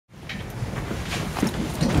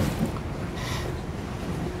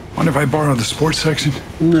Mind if I borrow the sports section?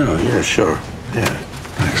 No, yeah, sure. Yeah.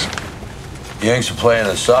 Thanks. Yanks are playing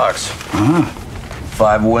the Sox.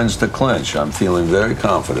 5 wins to clinch. I'm feeling very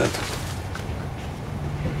confident.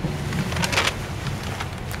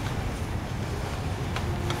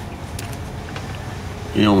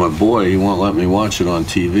 You know, my boy, he won't let me watch it on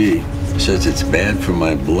TV. He says it's bad for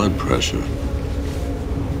my blood pressure.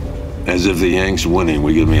 As if the Yanks winning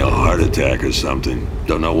would give me a heart attack or something.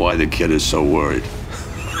 Don't know why the kid is so worried.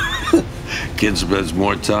 Kid spends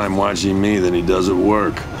more time watching me than he does at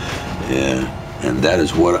work. Yeah, and that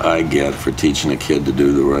is what I get for teaching a kid to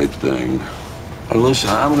do the right thing. Hey,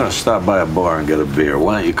 listen, I'm gonna stop by a bar and get a beer.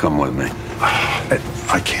 Why don't you come with me?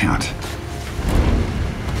 I can't.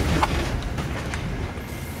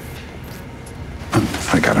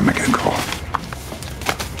 I gotta make a call.